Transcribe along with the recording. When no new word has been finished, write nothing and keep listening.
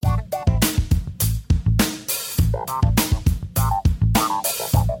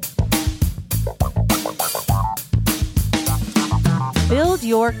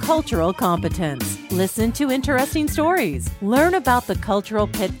your cultural competence. Listen to interesting stories. Learn about the cultural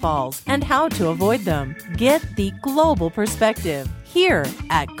pitfalls and how to avoid them. Get the global perspective here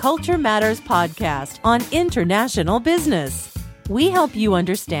at Culture Matters Podcast on international business. We help you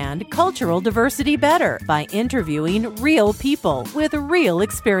understand cultural diversity better by interviewing real people with real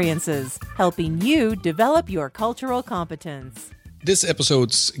experiences, helping you develop your cultural competence. This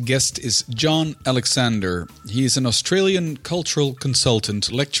episode's guest is John Alexander. He is an Australian cultural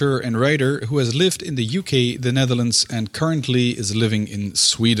consultant, lecturer and writer who has lived in the UK, the Netherlands, and currently is living in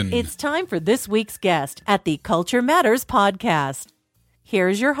Sweden. It's time for this week's guest at the Culture Matters Podcast.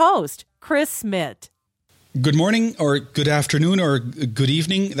 Here's your host, Chris Smith. Good morning, or good afternoon, or good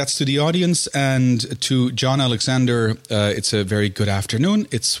evening. That's to the audience. And to John Alexander, it's a very good afternoon.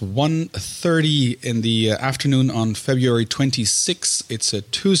 It's 1:30 in the afternoon on February 26th. It's a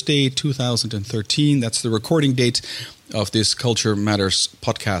Tuesday, 2013. That's the recording date of this Culture Matters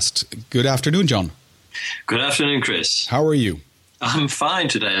podcast. Good afternoon, John. Good afternoon, Chris. How are you? I'm fine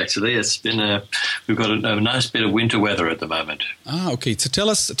today, actually. It's been we've got a nice bit of winter weather at the moment. Okay. So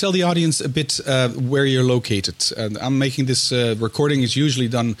tell the audience a bit where you're located. I'm making this recording is usually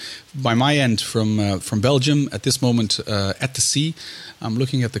done by my end from Belgium. At this moment, at the sea, I'm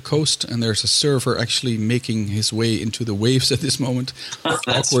looking at the coast, and there's a surfer actually making his way into the waves at this moment.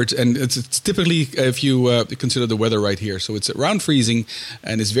 Awkward, and it's typically if you consider the weather right here. So it's around freezing,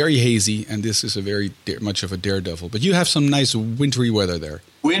 and it's very hazy, and this is a very much of a daredevil. But you have some nice wintry weather there.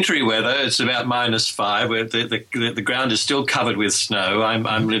 Wintry weather. It's about -5. Where the ground is still covered with snow.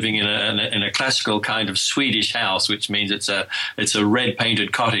 I'm living in a classical kind of Swedish house, which means it's a red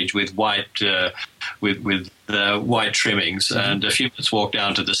painted cottage with white white trimmings, and a few minutes walk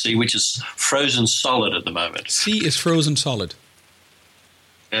down to the sea, which is frozen solid at the moment. Sea is frozen solid.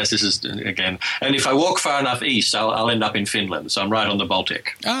 Yes, this is again. And if I walk far enough east, I'll end up in Finland. So I'm right on the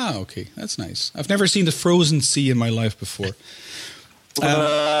Baltic. Okay, that's nice. I've never seen the frozen sea in my life before.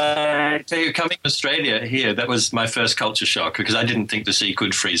 I tell you, coming to Australia here, that was my first culture shock because I didn't think the sea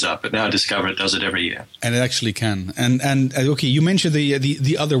could freeze up, but now I discover it does it every year. And it actually can. And okay, you mentioned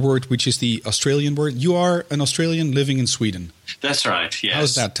the other word, which is the Australian word. You are an Australian living in Sweden. That's right, yes.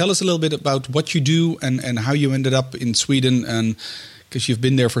 How's that? Tell us a little bit about what you do and how you ended up in Sweden, and because you've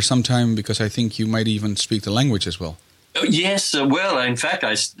been there for some time, because I think you might even speak the language as well. Yes, well, in fact,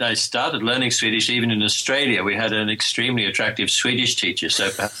 I started learning Swedish even in Australia. We had an extremely attractive Swedish teacher, so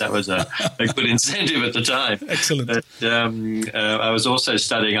perhaps that was a good incentive at the time. Excellent. But I was also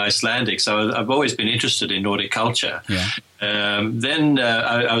studying Icelandic, so I've always been interested in Nordic culture. Yeah. Then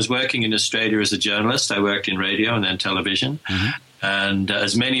I was working in Australia as a journalist. I worked in radio and then television. Mm-hmm. And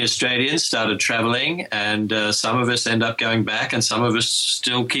as many Australians started traveling, and some of us end up going back, and some of us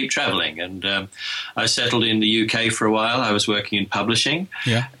still keep traveling. And I settled in the UK for a while. I was working in publishing.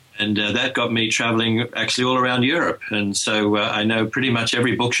 Yeah. And that got me traveling actually all around Europe. And so I know pretty much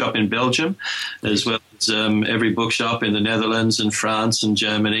every bookshop in Belgium, as well as every bookshop in the Netherlands and France and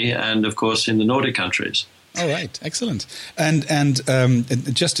Germany, and, of course, in the Nordic countries. All right, excellent. And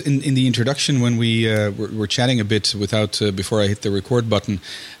just in the introduction, when we were chatting a bit before I hit the record button,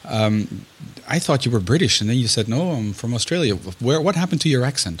 I thought you were British, and then you said, no, I'm from Australia. What happened to your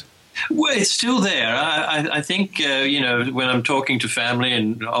accent? Well, it's still there. I think, when I'm talking to family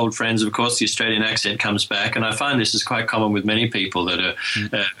and old friends, of course, the Australian accent comes back. And I find this is quite common with many people that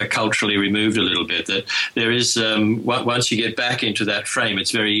are culturally removed a little bit, that there is, once you get back into that frame,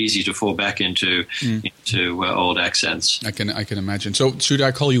 it's very easy to fall back into old accents. I can imagine. So should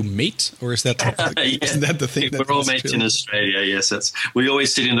I call you mate, or is that, isn't that the thing? We're all mates in Australia, yes. We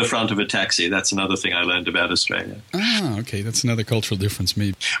always sit in the front of a taxi. That's another thing I learned about Australia. Okay. That's another cultural difference,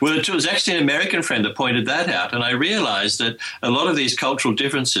 maybe. Well, it was actually an American friend that pointed that out, and I realized that a lot of these cultural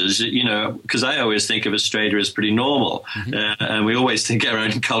differences, because I always think of Australia as pretty normal, and we always think our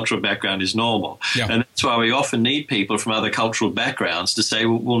own cultural background is normal. Yeah. And that's why we often need people from other cultural backgrounds to say,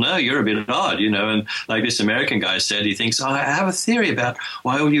 well, no, you're a bit odd, and like this American guy said, he thinks, I have a theory about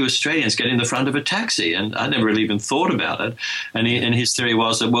why all you Australians get in the front of a taxi, and I never really even thought about it. And his theory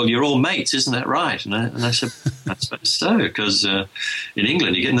was that, well, you're all mates, isn't that right? And I said, I suppose so, because in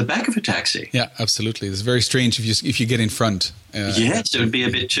England you get in the back of a taxi. Yeah, absolutely. It's very strange if you get in front. Yes, it would be a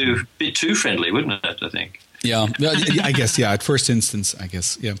bit too friendly, wouldn't it? I think. Yeah, I guess. Yeah, at first instance, I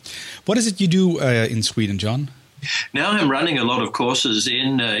guess. Yeah. What is it you do in Sweden, John? Now I'm running a lot of courses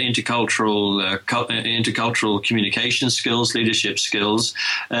in intercultural communication skills, leadership skills.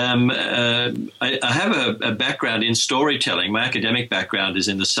 I have a background in storytelling. My academic background is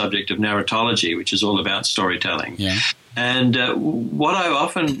in the subject of narratology, which is all about storytelling. Yeah. And a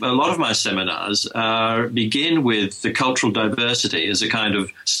lot of my seminars begin with the cultural diversity as a kind of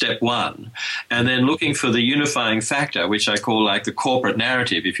step one, and then looking for the unifying factor, which I call like the corporate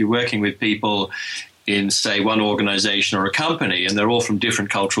narrative. If you're working with people in, say, one organization or a company, and they're all from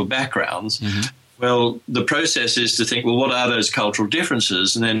different cultural backgrounds, well, the process is to think, well, what are those cultural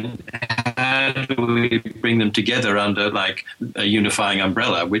differences? And then how do we bring them together under like a unifying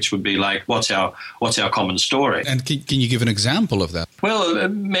umbrella, which would be like, what's our common story? And can you give an example of that? Well,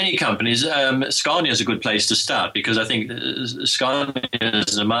 many companies, Scania is a good place to start, because I think Scania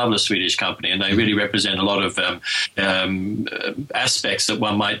is a marvelous Swedish company, and they really represent a lot of aspects that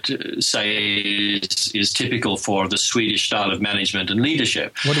one might say is typical for the Swedish style of management and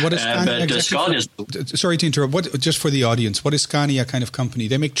leadership. What is Scania exactly? Sorry to interrupt. Just for the audience, what is Scania kind of company?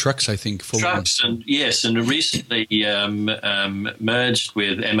 They make trucks, I think. Trucks, and recently merged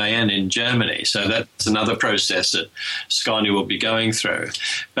with MAN in Germany. So that's another process that Scania will be going through.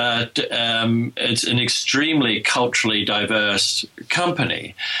 But it's an extremely culturally diverse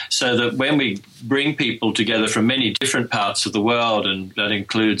company, so that when we bring people together from many different parts of the world, and that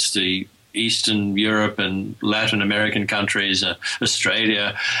includes the Eastern Europe and Latin American countries,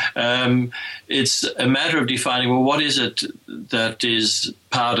 Australia. It's a matter of defining, well, what is it that is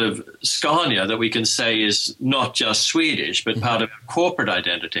part of Scania that we can say is not just Swedish, but part of our corporate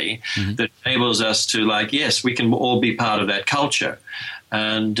identity that enables us to, like, yes, we can all be part of that culture.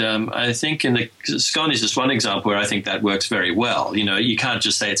 And I think Scania is just one example where I think that works very well. You know, you can't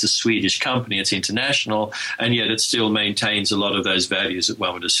just say it's a Swedish company, it's international, and yet it still maintains a lot of those values that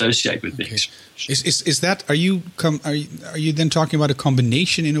one would associate with things. Is that, are you then talking about a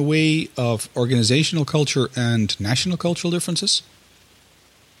combination in a way of organizational culture and national cultural differences?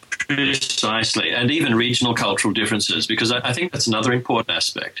 Precisely, and even regional cultural differences, because I think that's another important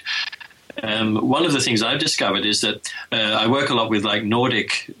aspect. One of the things I've discovered is that I work a lot with like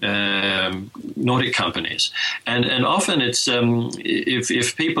Nordic companies, and often it's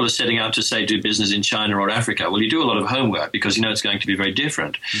if people are setting out to, say, do business in China or Africa, well, you do a lot of homework because you know it's going to be very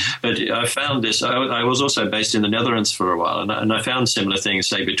different. But I found this. I was also based in the Netherlands for a while, and I found similar things,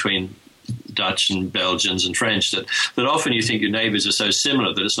 say, between Dutch and Belgians and French, that often you think your neighbors are so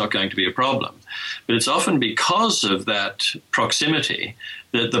similar that it's not going to be a problem. But it's often because of that proximity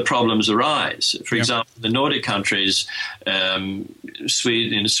that the problems arise. For example, the Nordic countries, in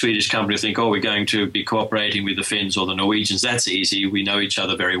a Swedish company think, oh, we're going to be cooperating with the Finns or the Norwegians. That's easy. We know each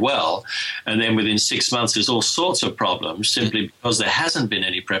other very well. And then within 6 months, there's all sorts of problems simply because there hasn't been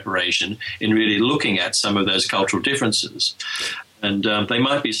any preparation in really looking at some of those cultural differences. And they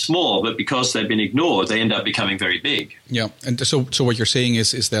might be small, but because they've been ignored, they end up becoming very big. Yeah, and so what you're saying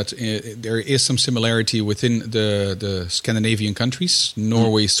is that there is some similarity within the Scandinavian countries,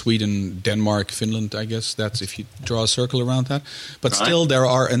 Norway, Sweden, Denmark, Finland, I guess. That's if you draw a circle around that. But still, there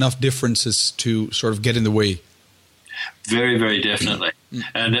are enough differences to sort of get in the way. Very, very definitely.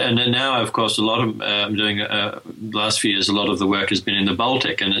 And now, of course, a lot of I'm doing the last few years. A lot of the work has been in the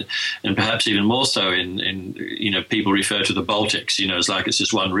Baltic, and perhaps even more so in people refer to the Baltics, as like it's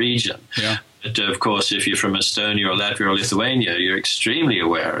just one region. Yeah. But of course, if you're from Estonia or Latvia or Lithuania, you're extremely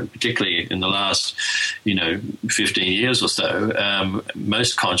aware, and particularly in the last 15 years or so,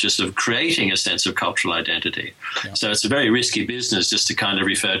 most conscious of creating a sense of cultural identity. Yeah. So it's a very risky business just to kind of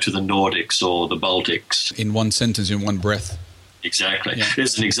refer to the Nordics or the Baltics in one sentence, in one breath. Exactly. Yeah.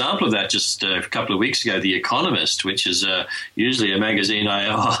 There's an example of that just a couple of weeks ago, The Economist, which is usually a magazine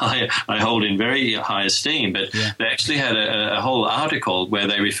I hold in very high esteem, but they actually had a whole article where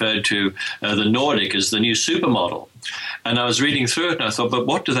they referred to the Nordic as the new supermodel. And I was reading through it and I thought, but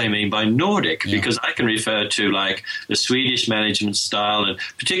what do they mean by Nordic? Yeah. Because I can refer to like the Swedish management style, and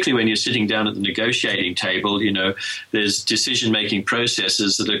particularly when you're sitting down at the negotiating table, there's decision-making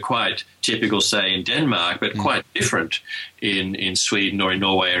processes that are quite typical, say, in Denmark, but quite different in Sweden or in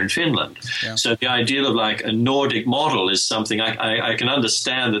Norway or in Finland. Yeah. So the idea of like a Nordic model is something I can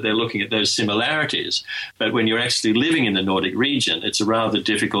understand that they're looking at those similarities, but when you're actually living in the Nordic region, it's a rather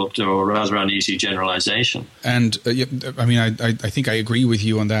difficult or rather uneasy generalization. And I think I agree with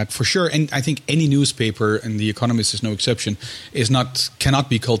you on that for sure. And I think any newspaper, and The Economist is no exception, cannot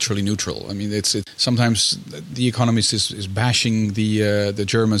be culturally neutral. I mean, sometimes The Economist is bashing the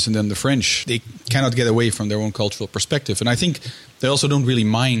Germans and then the French. They cannot get away from their own cultural perspective, and I think they also don't really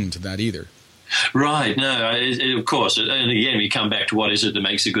mind that either. Right. No, of course. And again, we come back to what is it that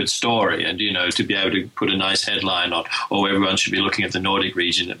makes a good story, and to be able to put a nice headline on, or everyone should be looking at the Nordic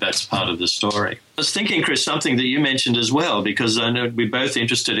region. That's part of the story. I was thinking, Chris, something that you mentioned as well, because I know we're both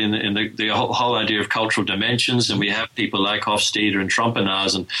interested in the whole idea of cultural dimensions, and we have people like Hofstede and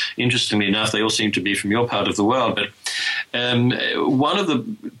Trompenaars, and interestingly enough, they all seem to be from your part of the world. But one of the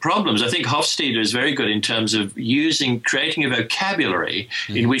problems, I think Hofstede is very good in terms of creating a vocabulary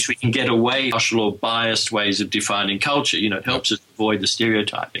in which we can get away or biased ways of defining culture. It helps us avoid the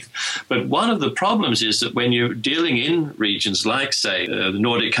stereotyping. But one of the problems is that when you're dealing in regions like, say, the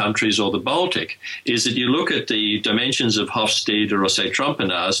Nordic countries or the Baltic, is that you look at the dimensions of Hofstede or, say,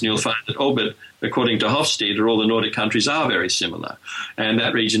 Trompenaars, and you'll find that, but according to Hofstede, all the Nordic countries are very similar. And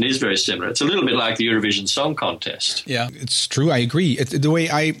that region is very similar. It's a little bit like the Eurovision Song Contest. Yeah, it's true. I agree. The way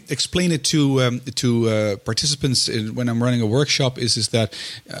I explain it to participants when I'm running a workshop is that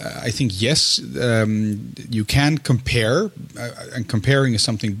I think, yes, you can compare, and comparing is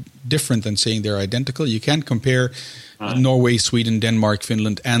something different than saying they're identical. You can compare Norway, Sweden, Denmark,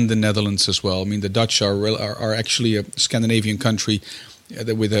 Finland, and the Netherlands as well. I mean, the Dutch are actually a Scandinavian country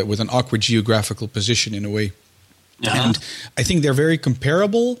with an awkward geographical position in a way. And I think they're very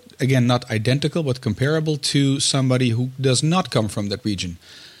comparable, again, not identical, but comparable to somebody who does not come from that region.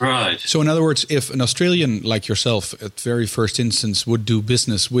 Right. So in other words, if an Australian like yourself at very first instance would do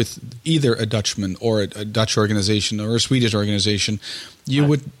business with either a Dutchman or a Dutch organization or a Swedish organization,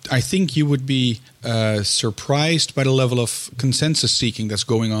 I think you would be surprised by the level of consensus seeking that's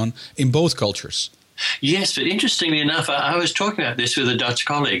going on in both cultures. Yes, but interestingly enough, I was talking about this with a Dutch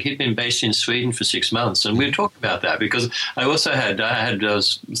colleague. He'd been based in Sweden for 6 months, and we were talking about that because I was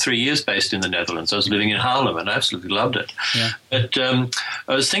 3 years based in the Netherlands. I was living in Haarlem, and I absolutely loved it. Yeah. But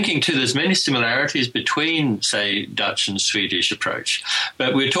I was thinking, too, there's many similarities between, say, Dutch and Swedish approach.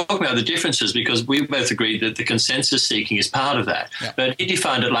 But we were talking about the differences because we both agreed that the consensus seeking is part of that. Yeah. But he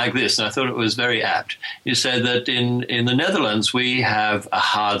defined it like this, and I thought it was very apt. He said that in the Netherlands, we have a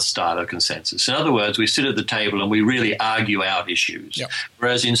hard style of consensus. In other words, we sit at the table and we really argue out issues. Yep.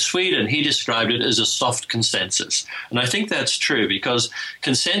 Whereas in Sweden, he described it as a soft consensus. And I think that's true because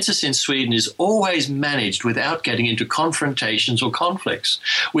consensus in Sweden is always managed without getting into confrontations or conflicts,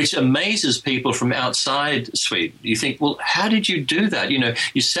 which amazes people from outside Sweden. You think, well, how did you do that?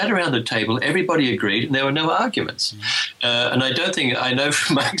 You sat around the table, everybody agreed, and there were no arguments. And I know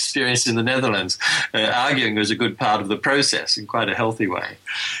from my experience in the Netherlands, arguing was a good part of the process in quite a healthy way.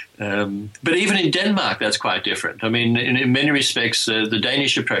 But even in Denmark, that's quite different. I mean, in many respects, the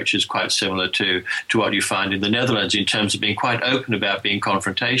Danish approach is quite similar to what you find in the Netherlands in terms of being quite open about being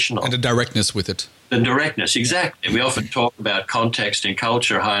confrontational. And the directness with it. The directness, exactly. We often talk about context and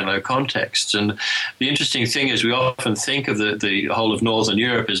culture, high and low contexts. And the interesting thing is we often think of the whole of Northern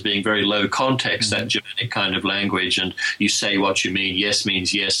Europe as being very low context, that Germanic kind of language, and you say what you mean. Yes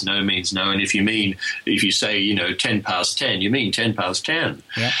means yes, no means no. And if you say, 10 past 10, you mean 10 past 10.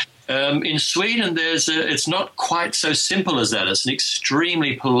 Yeah. In Sweden, it's not quite so simple as that. It's an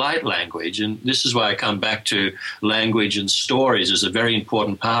extremely polite language, and this is why I come back to language and stories as a very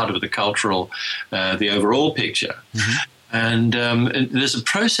important part of the cultural, the overall picture. Mm-hmm. And there's a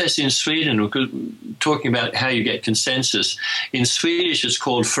process in Sweden, talking about how you get consensus. In Swedish, it's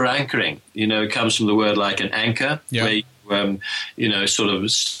called förankring. It comes from the word like an anchor, where sort of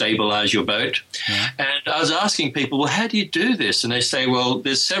stabilize your boat. Yeah. And I was asking people, well, how do you do this? And they say, well,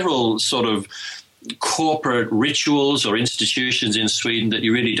 there's several sort of corporate rituals or institutions in Sweden that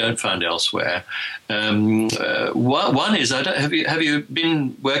you really don't find elsewhere. One is, have you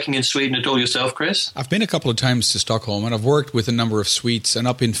been working in Sweden at all yourself, Chris? I've been a couple of times to Stockholm, and I've worked with a number of suites, and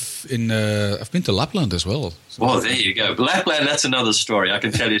up in I've been to Lapland as well. So. Well, there you go. Lapland, that's another story. I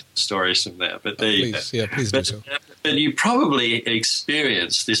can tell you stories from there. But there you go. Yeah, please do so. But you probably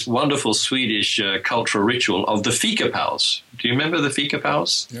experienced this wonderful Swedish cultural ritual of the fikapaus. Do you remember the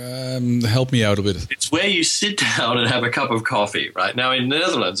fikapaus? Help me out a bit. It's where you sit down and have a cup of coffee, right? Now, in the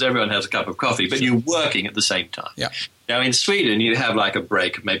Netherlands, everyone has a cup of coffee, but you're working at the same time. Yeah. Now, in Sweden, you have like a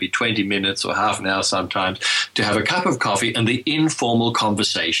break, maybe 20 minutes or half an hour sometimes, to have a cup of coffee and the informal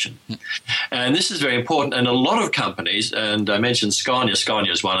conversation. And this is very important. And a lot of companies, and I mentioned Scania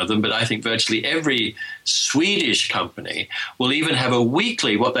is one of them, but I think virtually every Swedish company will even have a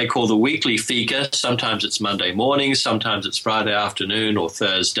weekly, what they call the weekly fika. Sometimes it's Monday morning, sometimes it's Friday afternoon or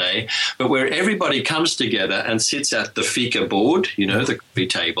Thursday, but where everybody comes together and sits at the fika board, the coffee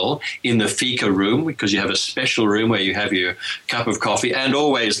table, in the fika room, because you have a special room where you have your cup of coffee and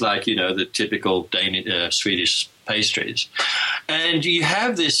always the typical Swedish pastries. And you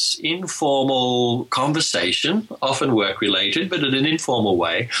have this informal conversation, often work-related, but in an informal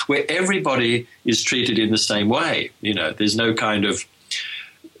way, where everybody is treated in the same way. You know, there's no kind of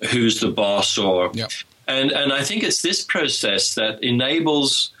who's the boss or... Yep. And I think it's this process that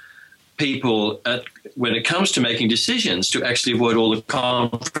enables people, when it comes to making decisions, to actually avoid all the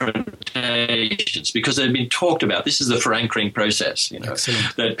confrontations because they've been talked about. This is the Verankering process, you know,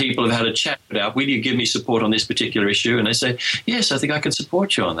 that people have had a chat about, will you give me support on this particular issue? And they say, yes, I think I can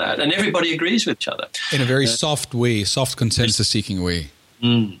support you on that. And everybody agrees with each other. In a very soft way, soft consensus-seeking way.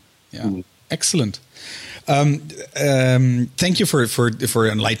 Excellent. Thank you for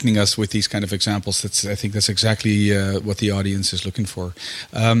enlightening us with these kind of examples. I think that's exactly what the audience is looking for.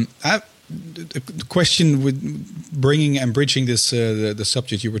 The question with bringing and bridging this the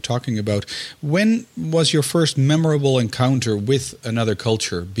subject you were talking about. When was your first memorable encounter with another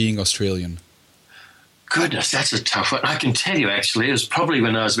culture, being Australian? Goodness, that's a tough one. I can tell you, actually, it was probably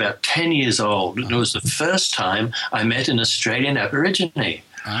when I was about 10 years old. And it was the first time I met an Australian Aborigine.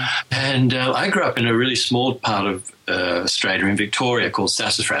 And I grew up in a really small part of Australia in Victoria called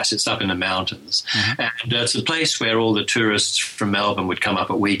Sassafras. It's up in the mountains. And it's a place where all the tourists from Melbourne would come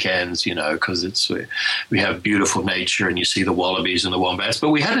up at weekends, you know, because we have beautiful nature and you see the wallabies and the wombats. But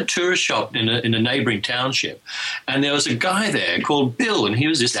we had a tourist shop in a neighbouring township. And there was a guy there called Bill, and he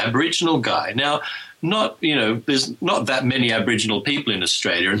was this Aboriginal guy. Now, there's not that many Aboriginal people in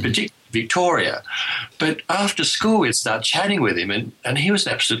Australia, and particularly Victoria. But after school, we'd start chatting with him, and he was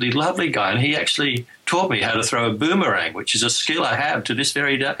an absolutely lovely guy. And he actually taught me how to throw a boomerang, which is a skill I have to this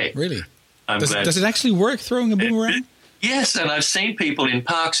very day. Really? Does it actually work, throwing a boomerang? Yes, and I've seen people in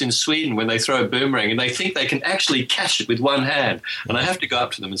parks in Sweden when they throw a boomerang and they think they can actually catch it with one hand. And I have to go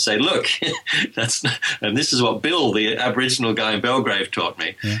up to them and say, look, and this is what Bill, the Aboriginal guy in Belgrave, taught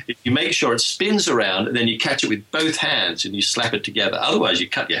me. Yeah. You make sure it spins around and then you catch it with both hands and you slap it together. Otherwise, you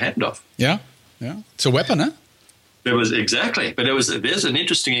cut your hand off. Yeah. It's a weapon, huh? There's an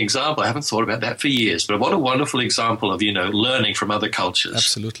interesting example. I haven't thought about that for years, but what a wonderful example of, learning from other cultures.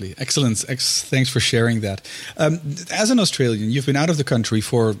 Absolutely. Excellent. Thanks for sharing that. As an Australian, you've been out of the country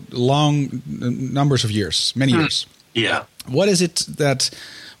for long numbers of years, many years. Yeah. What is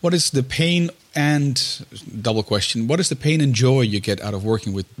the pain and, double question, what is the pain and joy you get out of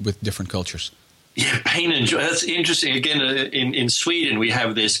working with different cultures? Yeah, pain and joy. That's interesting. Again, in Sweden, we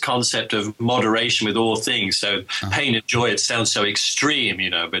have this concept of moderation with all things. So pain and joy, it sounds so extreme,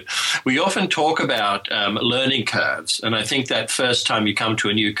 but we often talk about learning curves. And I think that first time you come to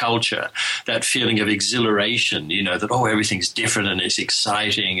a new culture, that feeling of exhilaration, that, everything's different and it's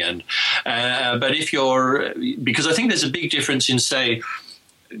exciting. But because I think there's a big difference in, say,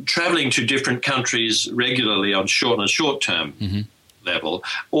 traveling to different countries regularly on a short term level,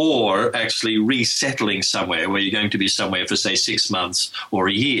 or actually resettling somewhere where you're going to be somewhere for, say, 6 months or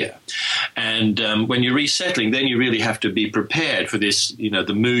a year. And when you're resettling, then you really have to be prepared for this,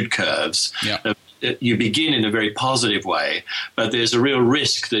 the mood curves. Yeah. You begin in a very positive way, but there's a real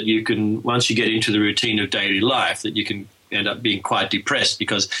risk that you can, once you get into the routine of daily life, that you can end up being quite depressed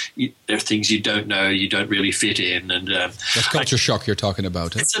because there are things you don't know, you don't really fit in. And that's culture shock you're talking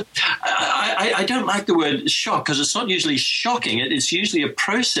about. Huh? I don't like the word shock because it's not usually shocking. It's usually a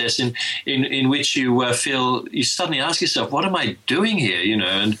process in which you feel, you suddenly ask yourself, what am I doing here?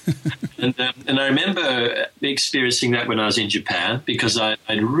 And I remember experiencing that when I was in Japan because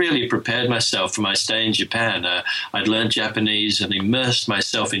I'd really prepared myself for my stay in Japan. I'd learned Japanese and immersed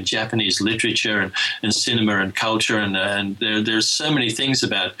myself in Japanese literature and cinema and culture and there's so many things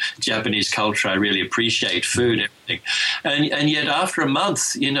about Japanese culture I really appreciate, food, everything. And yet after a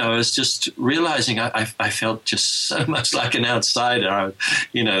month, I was just realizing I felt just so much like an outsider,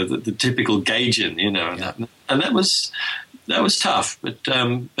 the typical Gaijin, and that was tough. But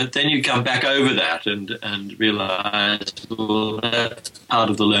then you come back over that and realize, well, that's part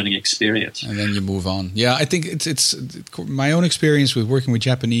of the learning experience. And then you move on. Yeah, I think it's my own experience with working with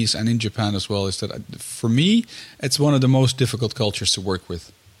Japanese and in Japan as well is that for me, it's one of the most difficult cultures to work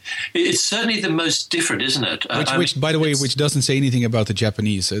with. It's certainly the most different, isn't it? Which, by the way, doesn't say anything about the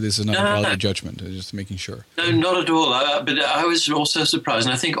Japanese. This is not a valid judgment. Just making sure. No, not at all. But I was also surprised,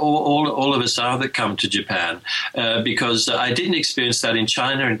 and I think all of us are that come to Japan because I didn't experience that in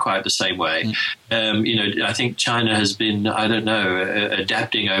China in quite the same way. I think China has been,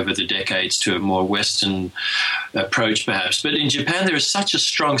 adapting over the decades to a more Western approach, perhaps. But in Japan, there is such a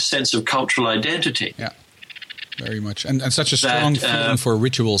strong sense of cultural identity. Yeah. Very much, and such a strong feeling for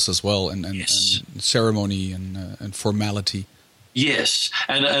rituals as well, and ceremony and formality. Yes,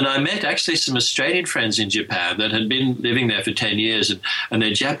 and I met actually some Australian friends in Japan that had been living there for 10 years, and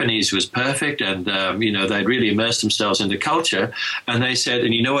their Japanese was perfect, and they'd really immersed themselves in the culture. And they said,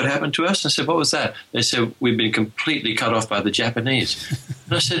 "And you know what happened to us?" I said, "What was that?" They said, "We've been completely cut off by the Japanese."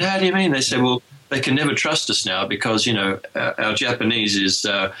 And I said, "How do you mean?" They said, "Well, they can never trust us now because our Japanese is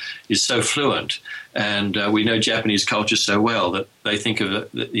so fluent, and we know Japanese culture so well that they think of it.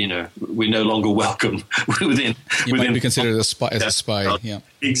 We're no longer welcome within. You might be considered a spy. Yeah,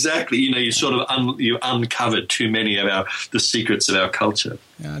 exactly. You sort of you uncovered too many of the secrets of our culture.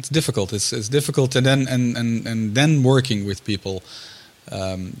 Yeah, it's difficult. It's difficult, and then working with people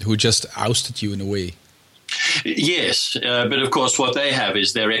who just ousted you in a way. Yes, but of course, what they have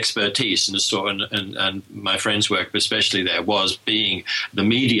is their expertise, and my friend's work, especially there, was being the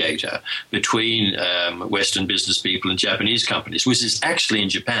mediator between Western business people and Japanese companies, which is actually in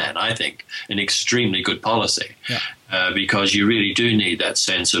Japan, I think, an extremely good policy, because you really do need that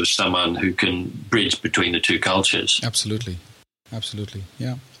sense of someone who can bridge between the two cultures. Absolutely,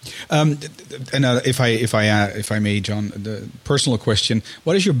 yeah. And if I may, John, the personal question: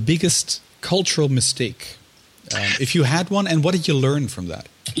 what is your biggest cultural mistake? If you had one, and what did you learn from that?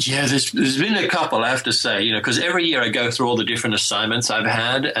 Yeah, there's been a couple, I have to say, because every year I go through all the different assignments I've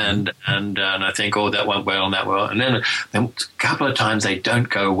had, and I think, oh, that went well and that well, and then a couple of times they don't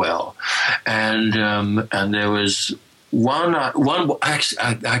go well, and there was one actually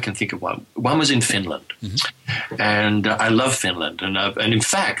I can think of one. One was in Finland, and I love Finland, and in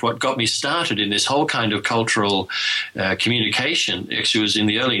fact, what got me started in this whole kind of cultural communication actually was in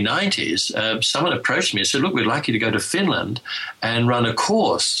the early 90s. Someone approached me and said, "Look, we'd like you to go to Finland and run a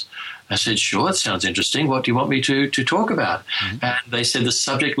course." I said, "Sure, that sounds interesting. What do you want me to talk about?" And they said the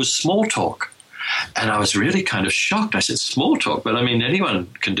subject was small talk, and I was really kind of shocked. I said, "Small talk, but I mean, anyone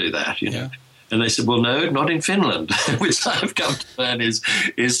can do that, you know." Yeah. And they said, "Well, no, not in Finland," which I've come to learn is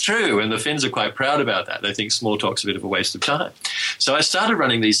true. And the Finns are quite proud about that. They think small talk's a bit of a waste of time. So I started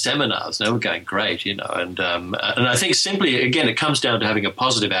running these seminars. They were going great, and I think simply, again, it comes down to having a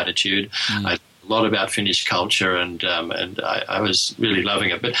positive attitude. I a lot about Finnish culture, and I was really loving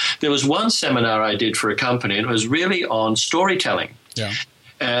it. But there was one seminar I did for a company, and it was really on storytelling. Yeah.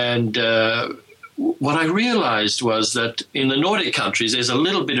 And what I realized was that in the Nordic countries, there's a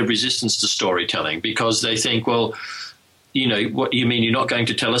little bit of resistance to storytelling because they think, well, what you mean you're not going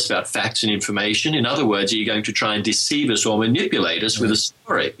to tell us about facts and information? In other words, you're going to try and deceive us or manipulate us with a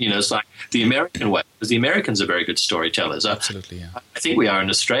story. It's like the American way, because the Americans are very good storytellers. Absolutely, yeah. I think we are in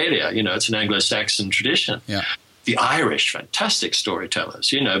Australia. It's an Anglo-Saxon tradition. Yeah. The Irish, fantastic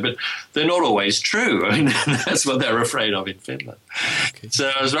storytellers, but they're not always true. I mean, that's what they're afraid of in Finland. Okay.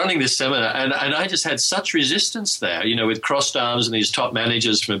 So I was running this seminar, and I just had such resistance there, with crossed arms and these top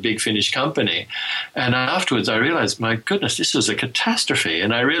managers from a big Finnish company. And afterwards, I realized, my goodness, this was a catastrophe.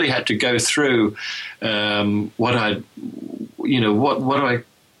 And I really had to go through what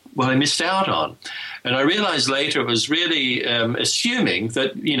I missed out on. And I realized later it was really assuming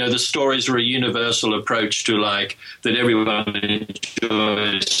that, the stories were a universal approach to that everyone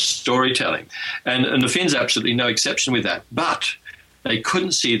enjoys storytelling. And the Finns are absolutely no exception with that. But they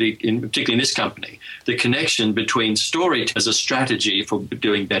couldn't see, particularly in this company, the connection between story as a strategy for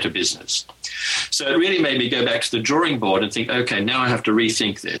doing better business. So it really made me go back to the drawing board and think, okay, now I have to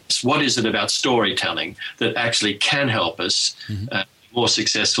rethink this. What is it about storytelling that actually can help us more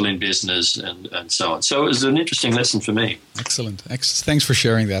successful in business and so on. So it was an interesting lesson for me. Excellent. Thanks for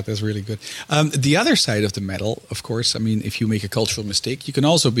sharing that. That's really good. The other side of the medal, of course, I mean, if you make a cultural mistake, you can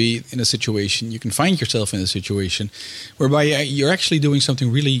also be in a situation, you can find yourself in a situation whereby you're actually doing something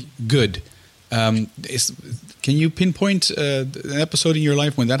really good. Can you pinpoint an episode in your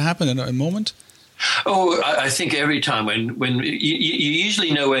life when that happened, a moment? Oh, I think every time when you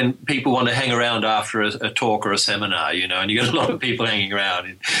usually know when people want to hang around after a talk or a seminar, and you get a lot of people hanging around.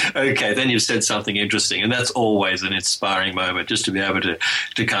 And, okay, then you've said something interesting, and that's always an inspiring moment, just to be able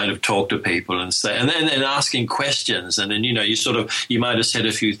to kind of talk to people and say, and then asking questions, and then you might have said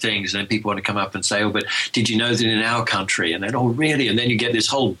a few things, and then people want to come up and say, oh, but did you know that in our country? And then, oh, really? And then you get this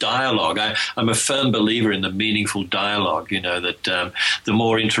whole dialogue. I'm a firm believer in the meaningful dialogue. That the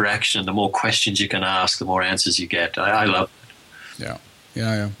more interaction, the more questions you can ask, the more answers you get. I love it.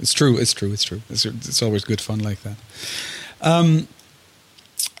 Yeah. It's true. It's always good fun like that.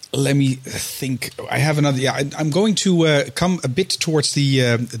 Let me think. I have another. Yeah, I'm going to come a bit towards the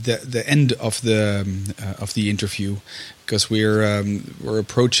end of the interview because we're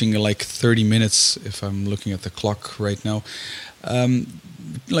approaching 30 minutes if I'm looking at the clock right now.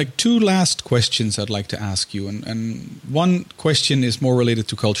 like two last questions I'd like to ask you, and one question is more related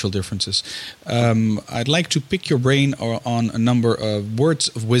to cultural differences. I'd like to pick your brain on a number of words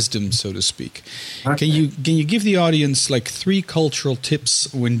of wisdom, so to speak. Okay. Can you give the audience like 3 cultural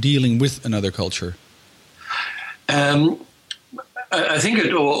tips when dealing with another culture? I think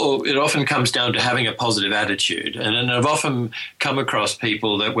it often comes down to having a positive attitude, and I've often come across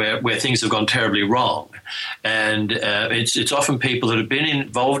people that where things have gone terribly wrong, and it's often people that have been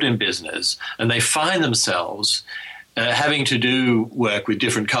involved in business and they find themselves having to do work with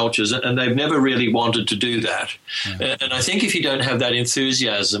different cultures, and they've never really wanted to do that. Yeah. And I think if you don't have that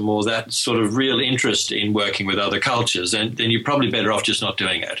enthusiasm or that sort of real interest in working with other cultures, then you're probably better off just not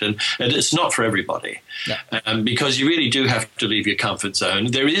doing it. And it's not for everybody, because you really do have to leave your comfort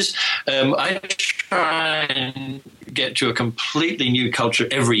zone. There is, I try and get to a completely new culture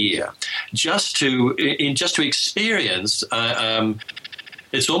every year, just to experience.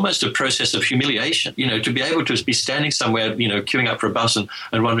 It's almost a process of humiliation, to be able to be standing somewhere, queuing up for a bus and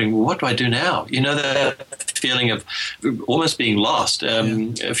wondering, well, what do I do now? That feeling of almost being lost.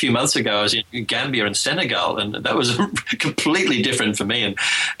 A few months ago, I was in Gambia and Senegal, and that was completely different for me.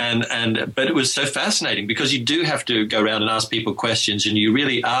 But it was so fascinating because you do have to go around and ask people questions, and you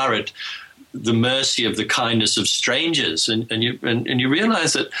really are at the mercy of the kindness of strangers, and you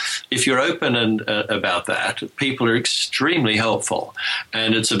realize that if you're open about that, people are extremely helpful,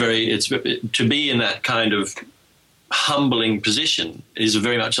 and it's to be in that kind of humbling position is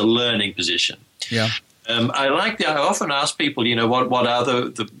very much a learning position. Yeah, I often ask people, what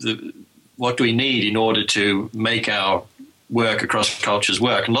are what do we need in order to make our work across cultures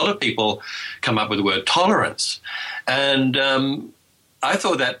work? And a lot of people come up with the word tolerance, and I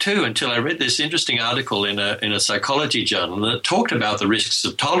thought that too until I read this interesting article in a psychology journal that talked about the risks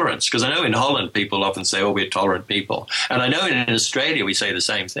of tolerance. Because I know in Holland people often say, "Oh, we're tolerant people," and I know in Australia we say the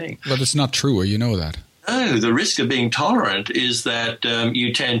same thing. But it's not true, or you know that. No, the risk of being tolerant is that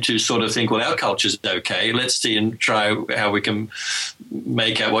you tend to sort of think, well, our culture's okay. Let's see and try how we can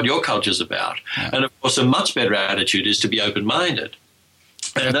make out what your culture's about. Yeah. And of course, a much better attitude is to be open-minded.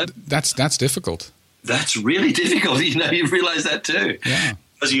 And that's difficult. That's really difficult. You realize that too. Yeah.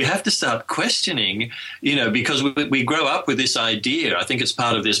 Because you have to start questioning, because we grow up with this idea. I think it's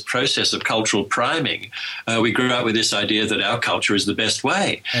part of this process of cultural priming. We grew up with this idea that our culture is the best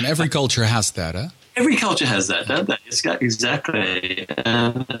way. And every culture has that, huh? Every culture has that, don't they? Exactly.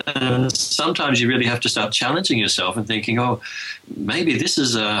 And sometimes you really have to start challenging yourself and thinking, oh, maybe this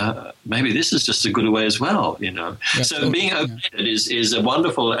is just a good way as well, Yeah, so being open-minded is a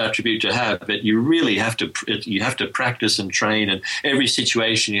wonderful attribute to have, but you really have to practice and train. And every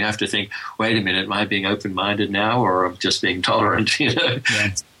situation you have to think, wait a minute, am I being open-minded now or just being tolerant? Yeah.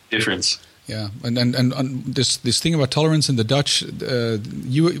 Difference. Yeah, and this thing about tolerance in the Dutch,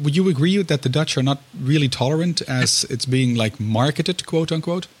 would you agree that the Dutch are not really tolerant as it's being like marketed, quote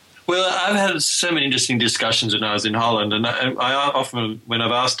unquote? Well, I've had so many interesting discussions when I was in Holland, and I often, when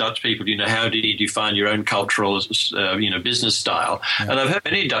I've asked Dutch people, how did you define your own cultural, business style? Yeah. And I've heard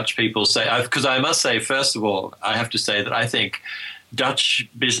many Dutch people say, because I must say, first of all, I have to say that I think Dutch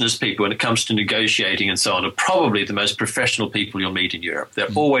business people, when it comes to negotiating and so on, are probably the most professional people you'll meet in Europe.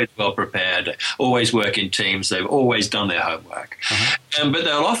 They're always well prepared, always work in teams. They've always done their homework. But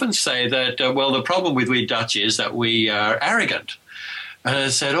they'll often say that, the problem with we Dutch is that we are arrogant. And I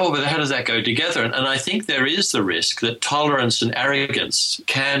said, but how does that go together? And I think there is the risk that tolerance and arrogance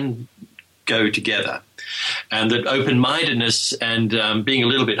can go together, and that open-mindedness and being a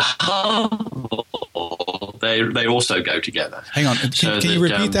little bit humble, they also go together. Hang on, can you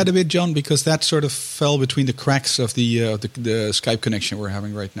repeat that a bit, John? Because that sort of fell between the cracks of the Skype connection we're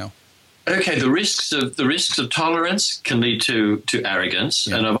having right now. Okay, the risks of tolerance can lead to arrogance,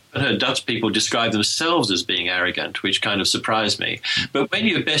 and I've heard Dutch people describe themselves as being arrogant, which kind of surprised me. But when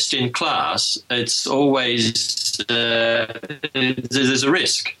you're best in class, it's always there's a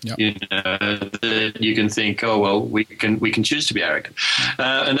risk. That you can think, we can choose to be arrogant,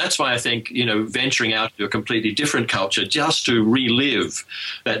 and that's why I think venturing out to a completely different culture just to relive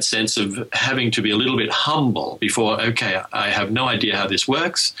that sense of having to be a little bit humble before. Okay, I have no idea how this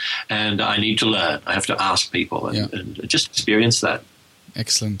works, and I need to learn. I have to ask people and just experience that.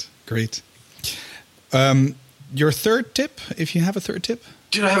 Excellent. Great. Your third tip, if you have a third tip?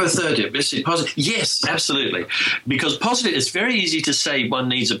 Do I have a third tip? Positive? Yes, absolutely. Because positive, it's very easy to say one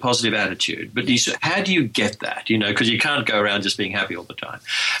needs a positive attitude, but how do you get that? Because you can't go around just being happy all the time.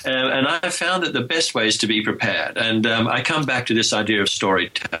 And I found that the best way is to be prepared. And I come back to this idea of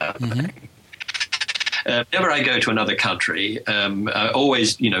storytelling. whenever I go to another country, I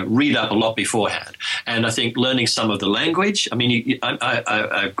always, read up a lot beforehand. And I think learning some of the language, I mean,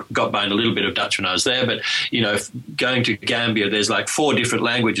 I got by in a little bit of Dutch when I was there, but, going to Gambia, there's like 4 different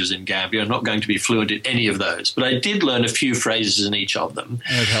languages in Gambia. I'm not going to be fluent in any of those. But I did learn a few phrases in each of them.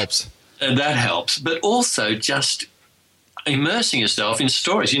 And it helps. And that helps. But also just immersing yourself in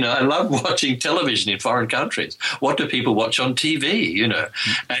stories. I love watching television in foreign countries. What do people watch on TV,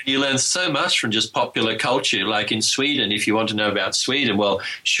 And you learn so much from just popular culture. Like in Sweden, if you want to know about Sweden, well,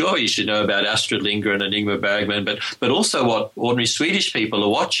 sure, you should know about Astrid Lindgren and Ingmar Bergman, but also what ordinary Swedish people are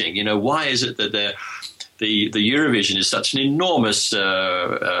watching. Why is it that the Eurovision is such an enormous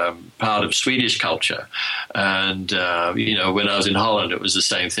part of Swedish culture. And, when I was in Holland, it was the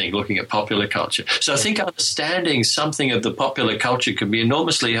same thing, looking at popular culture. So I think understanding something of the popular culture can be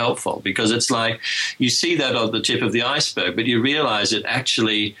enormously helpful, because it's like you see that on the tip of the iceberg, but you realize it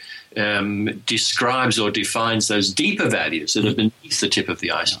actually describes or defines those deeper values that are beneath the tip of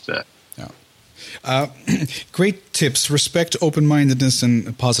the iceberg. Great tips. Respect, open-mindedness, and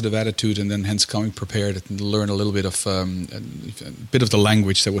a positive attitude, and then hence coming prepared and learn a little bit of a bit of the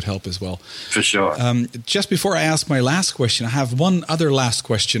language that would help as well. For sure. Just before I ask my last question, I have one other last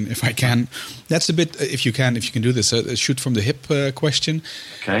question, if I can. That's a bit, if you can do this, a shoot from the hip question.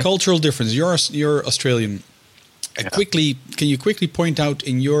 Okay. Cultural difference. You're Australian. Can you quickly point out,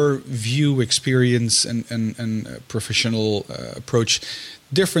 in your view, experience, and professional approach,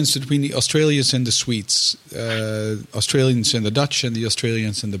 difference between the Australians and the Swedes, Australians and the Dutch, and the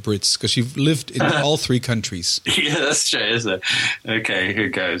Australians and the Brits? Because you've lived in all 3 countries. Yeah, that's true, isn't it? Okay, here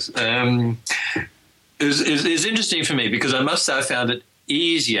goes. It's interesting for me, because I must say I found it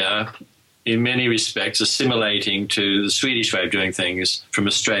easier in many respects assimilating to the Swedish way of doing things from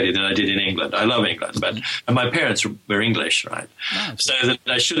Australia than I did in England. I love England, but and my parents were English, right? Oh, so that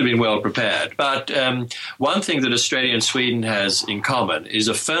I should have been well prepared. But one thing that Australia and Sweden has in common is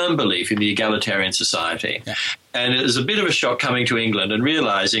a firm belief in the egalitarian society. Yeah. And it was a bit of a shock coming to England and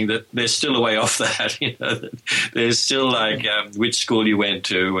realizing that they're still a way off that. There's still like which school you went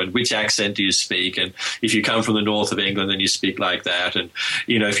to and which accent do you speak. And if you come from the north of England, then you speak like that. And,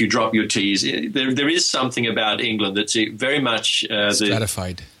 if you drop your T's, there is something about England that's very much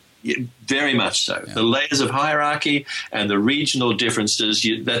stratified. Very much so. Yeah. The layers of hierarchy and the regional differences,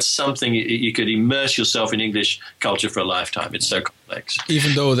 that's something you could immerse yourself in English culture for a lifetime. It's so complex.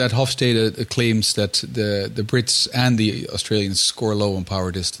 Even though that Hofstede claims that the Brits and the Australians score low on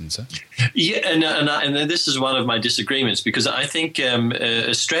power distance. Huh? Yeah, and this is one of my disagreements, because I think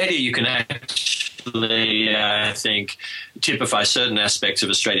Australia, you can actually, I think, typify certain aspects of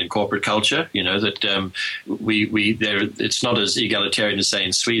Australian corporate culture. That it's not as egalitarian as, say,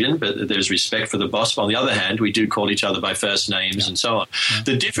 in Sweden, but there's respect for the boss. But on the other hand, we do call each other by first names and so on. Yeah.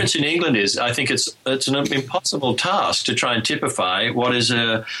 The difference in England is, I think it's an impossible task to try and typify what is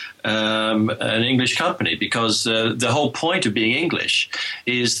an English company, because the whole point of being English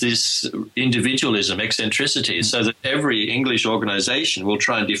is this individualism, eccentricity, so that every English organization will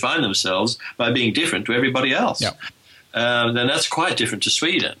try and define themselves by being different to everybody else. Yeah. Then that's quite different to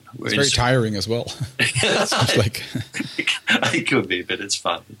Sweden. It's very tiring as well. Sounds like it could be, but it's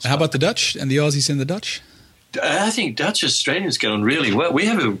fun. How about the Dutch and the Aussies and the Dutch? I think Dutch Australians get on really well. We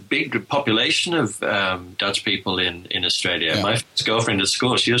have a big population of Dutch people in Australia. Yeah. My first girlfriend at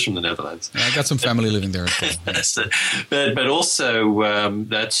school, she was from the Netherlands. Yeah, I got some family living there as well. But also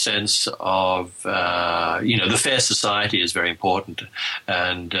that sense of, the fair society is very important.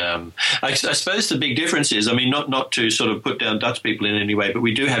 And I suppose the big difference is, not to sort of put down Dutch people in any way, but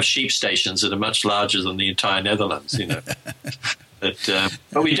we do have sheep stations that are much larger than the entire Netherlands,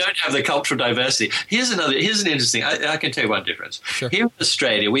 But we don't have the cultural diversity. Here's an interesting. I can tell you one difference. Sure. Here in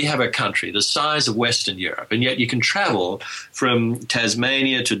Australia, we have a country the size of Western Europe, and yet you can travel from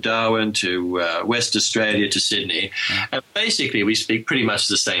Tasmania to Darwin to West Australia to Sydney, and basically we speak pretty much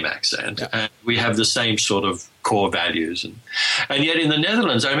the same accent, and we have the same sort of core values. And yet in the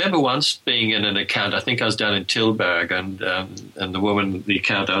Netherlands, I remember once being in an account, I think I was down in Tilburg, and the woman, the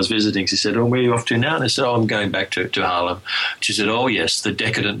account I was visiting, she said, "Oh, where are you off to now?" And I said, "Oh, I'm going back to Haarlem." She said, "Oh, yes, the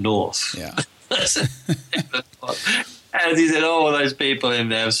decadent north." Yeah. And he said, "Oh, those people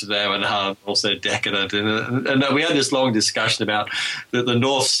in Amsterdam and Haarlem are also decadent." And we had this long discussion about the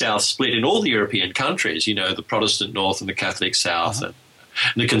north-south split in all the European countries, the Protestant north and the Catholic south. Uh-huh.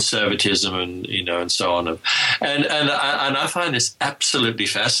 the conservatism and so on. And I find this absolutely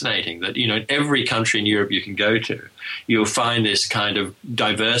fascinating that, in every country in Europe you can go to, you'll find this kind of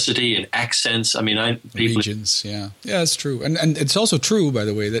diversity in accents. I mean, regions, yeah, it's true, and it's also true, by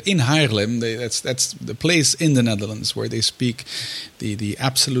the way, that in Haarlem, that's the place in the Netherlands where they speak the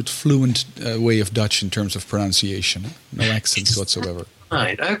absolute fluent way of Dutch in terms of pronunciation, no accents whatsoever.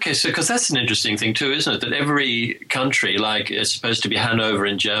 Right. Okay. So, because that's an interesting thing too, isn't it? That every country, like it's supposed to be Hanover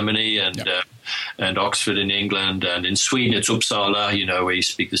in Germany and Oxford in England, and in Sweden it's Uppsala, where you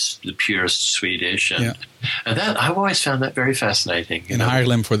speak the purest Swedish, and that I've always found that very fascinating. In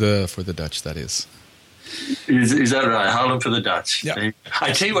Haarlem for the Dutch, that is. Is that right? Haarlem for the Dutch. Yeah.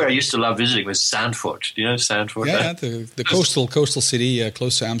 I tell you where I used to love visiting was Zandvoort. Do you know Zandvoort? Yeah, the coastal city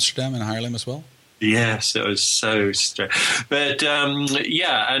close to Amsterdam and Haarlem as well. Yes, it was so strange. But,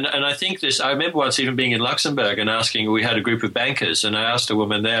 and I think I remember once even being in Luxembourg and we had a group of bankers, and I asked a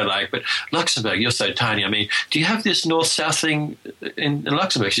woman there, but Luxembourg, you're so tiny. I mean, do you have this north-south thing in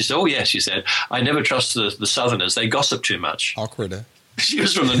Luxembourg? She said, oh, yes, she said, I never trust the southerners. They gossip too much. Awkward, eh? She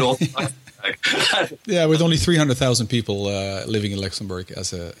was from the north. Yeah, with only 300,000 people living in Luxembourg as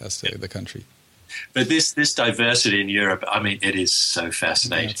the country. But this diversity in Europe, I mean, it is so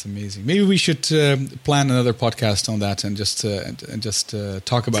fascinating. That's amazing. Maybe we should plan another podcast on that and just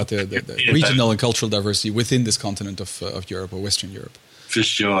talk about the regional and cultural diversity within this continent of Europe or Western Europe. For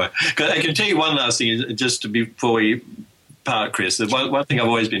sure. I can tell you one last thing, just before we part, Chris. The one thing I've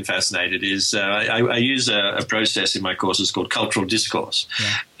always been fascinated is I use a process in my courses called cultural discourse.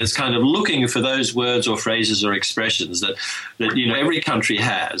 Yeah. It's kind of looking for those words or phrases or expressions that every country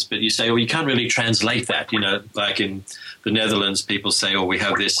has, but you say, well, you can't really translate that. Like in the Netherlands, people say, oh, we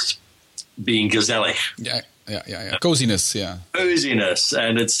have this being gezellig. Yeah. Coziness, yeah. Coziness,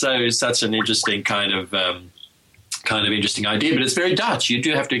 and it's such an interesting kind of interesting idea, but it's very Dutch. You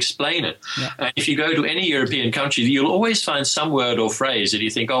do have to explain it. Yeah. And if you go to any European country, you'll always find some word or phrase that you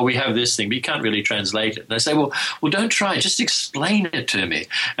think, oh, we have this thing, but you can't really translate it. And they say, well, don't try it. Just explain it to me.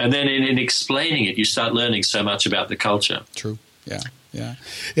 And then in explaining it, you start learning so much about the culture. True. Yeah.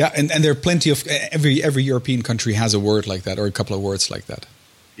 And there are plenty of every European country has a word like that or a couple of words like that.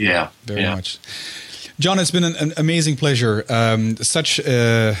 Yeah. Very much. John, it's been an amazing pleasure. Such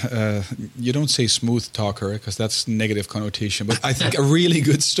you don't say smooth talker because that's negative connotation, but I think a really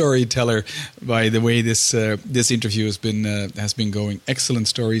good storyteller by the way this interview has been going. Excellent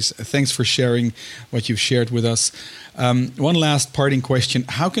stories. Thanks for sharing what you've shared with us. One last parting question: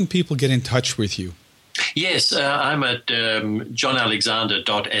 how can people get in touch with you? Yes, I'm at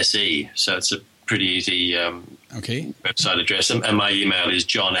johnalexander.se, so it's a pretty easy website address, and my email is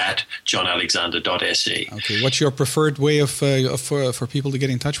john@johnalexander.se. Okay, what's your preferred way for people to get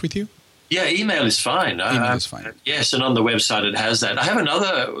in touch with you? Yeah, email is fine. Email is fine. Yes, and on the website it has that. I have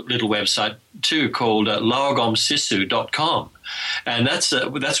another little website too called lagomsisu.com. And that's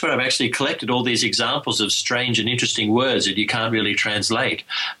where I've actually collected all these examples of strange and interesting words that you can't really translate.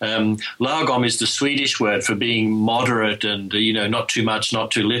 Lagom is the Swedish word for being moderate and, not too much,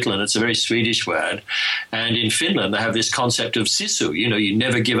 not too little, and it's a very Swedish word. And in Finland, they have this concept of sisu, you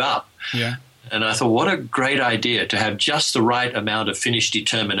never give up. Yeah. And I thought, what a great idea to have just the right amount of Finnish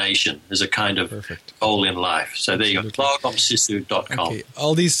determination as a kind of goal in life. So there you go, lagomsisu.com. Okay.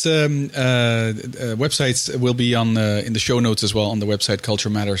 All these websites will be in the show notes as well on the website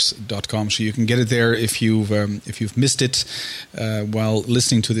culturematters.com, so you can get it there if you've missed it while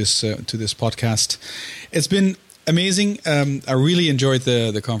listening to this podcast. It's been amazing. I really enjoyed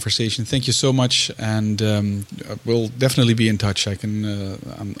the conversation. Thank you so much, and we'll definitely be in touch. I can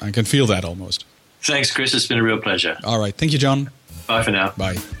feel that almost. Thanks, Chris. It's been a real pleasure. All right. Thank you, John. Bye for now.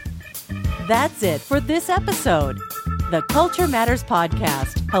 Bye. That's it for this episode. The Culture Matters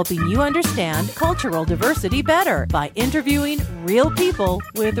Podcast, helping you understand cultural diversity better by interviewing real people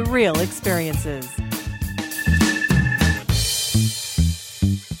with real experiences.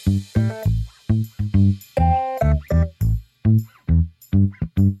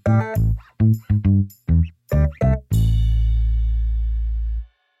 Thank you.